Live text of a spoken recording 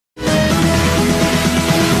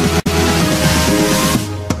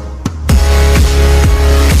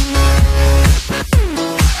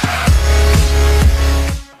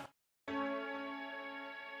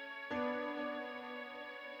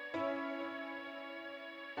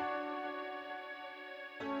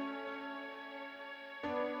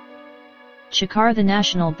Chukar, the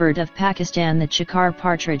national bird of Pakistan. The Chukar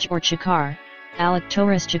partridge or Chukar,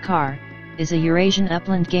 Alectoris chukar, is a Eurasian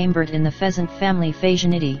upland gamebird in the pheasant family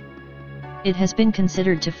Phasianidae. It has been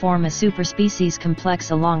considered to form a superspecies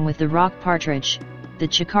complex along with the rock partridge. The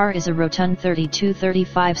Chukar is a rotund 32-35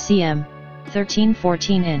 cm,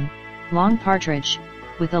 13-14 in, long partridge,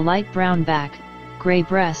 with a light brown back, gray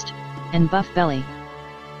breast, and buff belly.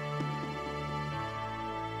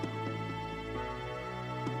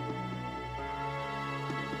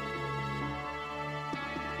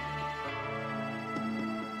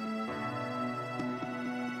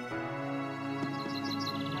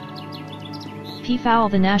 Peafowl,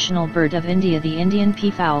 the national bird of India. The Indian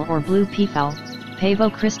peafowl or blue peafowl, Pavo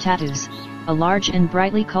cristatus, a large and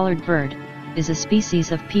brightly colored bird, is a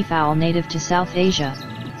species of peafowl native to South Asia,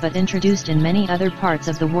 but introduced in many other parts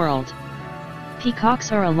of the world.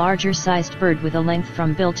 Peacocks are a larger-sized bird with a length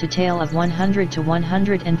from bill to tail of 100 to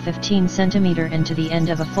 115 cm and to the end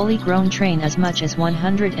of a fully grown train as much as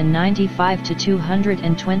 195 to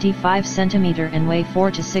 225 cm and weigh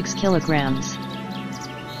 4 to 6 kilograms.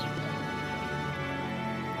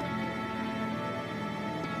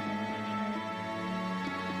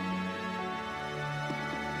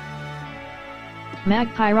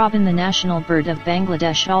 Magpie robin, the national bird of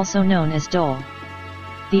Bangladesh, also known as Doel.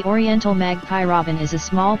 The oriental magpie robin is a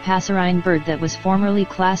small passerine bird that was formerly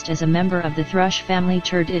classed as a member of the thrush family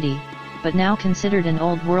Turdidae, but now considered an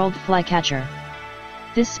Old World flycatcher.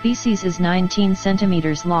 This species is 19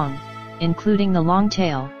 cm long, including the long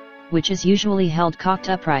tail, which is usually held cocked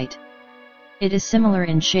upright. It is similar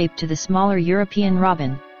in shape to the smaller European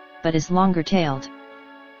robin, but is longer-tailed.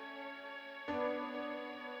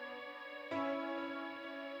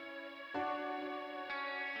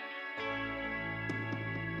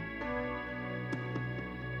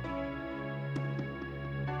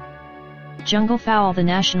 Junglefowl, the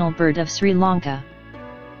national bird of Sri Lanka.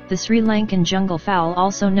 The Sri Lankan junglefowl,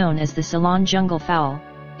 also known as the Ceylon junglefowl,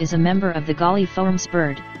 is a member of the Galliformes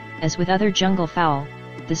bird. As with other junglefowl,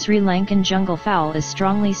 the Sri Lankan junglefowl is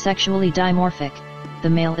strongly sexually dimorphic. The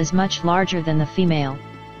male is much larger than the female,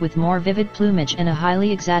 with more vivid plumage and a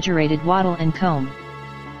highly exaggerated wattle and comb.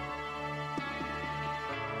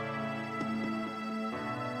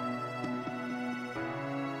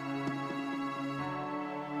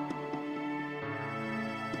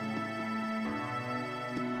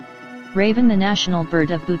 Raven, the national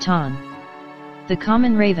bird of Bhutan. The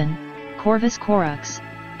common raven, Corvus corax,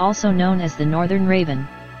 also known as the northern raven,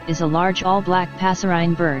 is a large all-black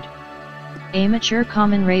passerine bird. A mature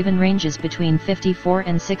common raven ranges between 54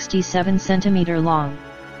 and 67 cm long,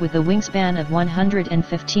 with a wingspan of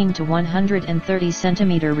 115 to 130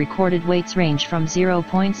 cm. Recorded weights range from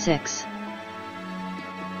 0.6.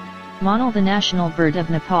 Monal, the national bird of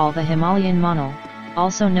Nepal. The Himalayan monal,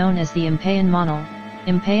 also known as the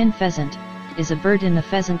Impeian pheasant, is a bird in the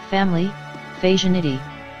pheasant family, Phasianidae.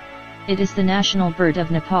 It is the national bird of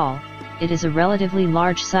Nepal. It is a relatively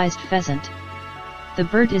large-sized pheasant. The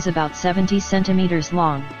bird is about 70 cm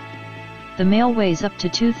long. The male weighs up to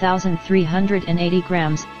 2,380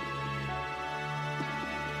 grams.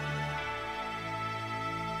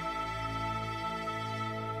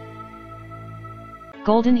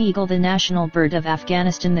 Golden eagle, the national bird of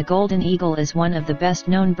Afghanistan. The golden eagle is one of the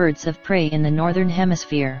best-known birds of prey in the northern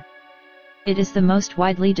hemisphere. It is the most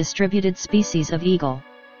widely distributed species of eagle.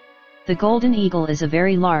 The golden eagle is a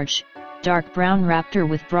very large, dark brown raptor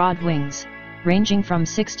with broad wings, ranging from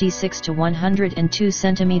 66 to 102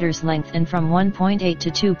 cm length and from 1.8 to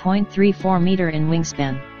 2.34 meter in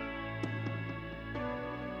wingspan.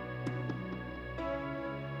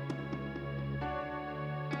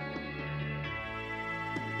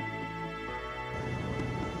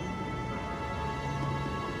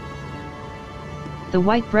 The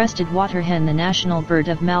white-breasted waterhen, the national bird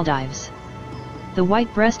of Maldives. The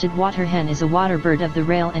white-breasted waterhen is a water bird of the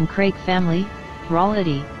rail and crake family,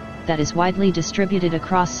 Rallidae, that is widely distributed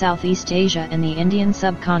across Southeast Asia and the Indian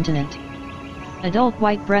subcontinent. Adult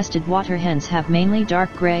white-breasted waterhens have mainly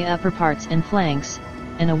dark gray upperparts and flanks,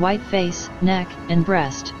 and a white face, neck, and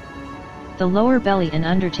breast. The lower belly and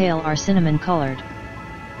undertail are cinnamon-colored.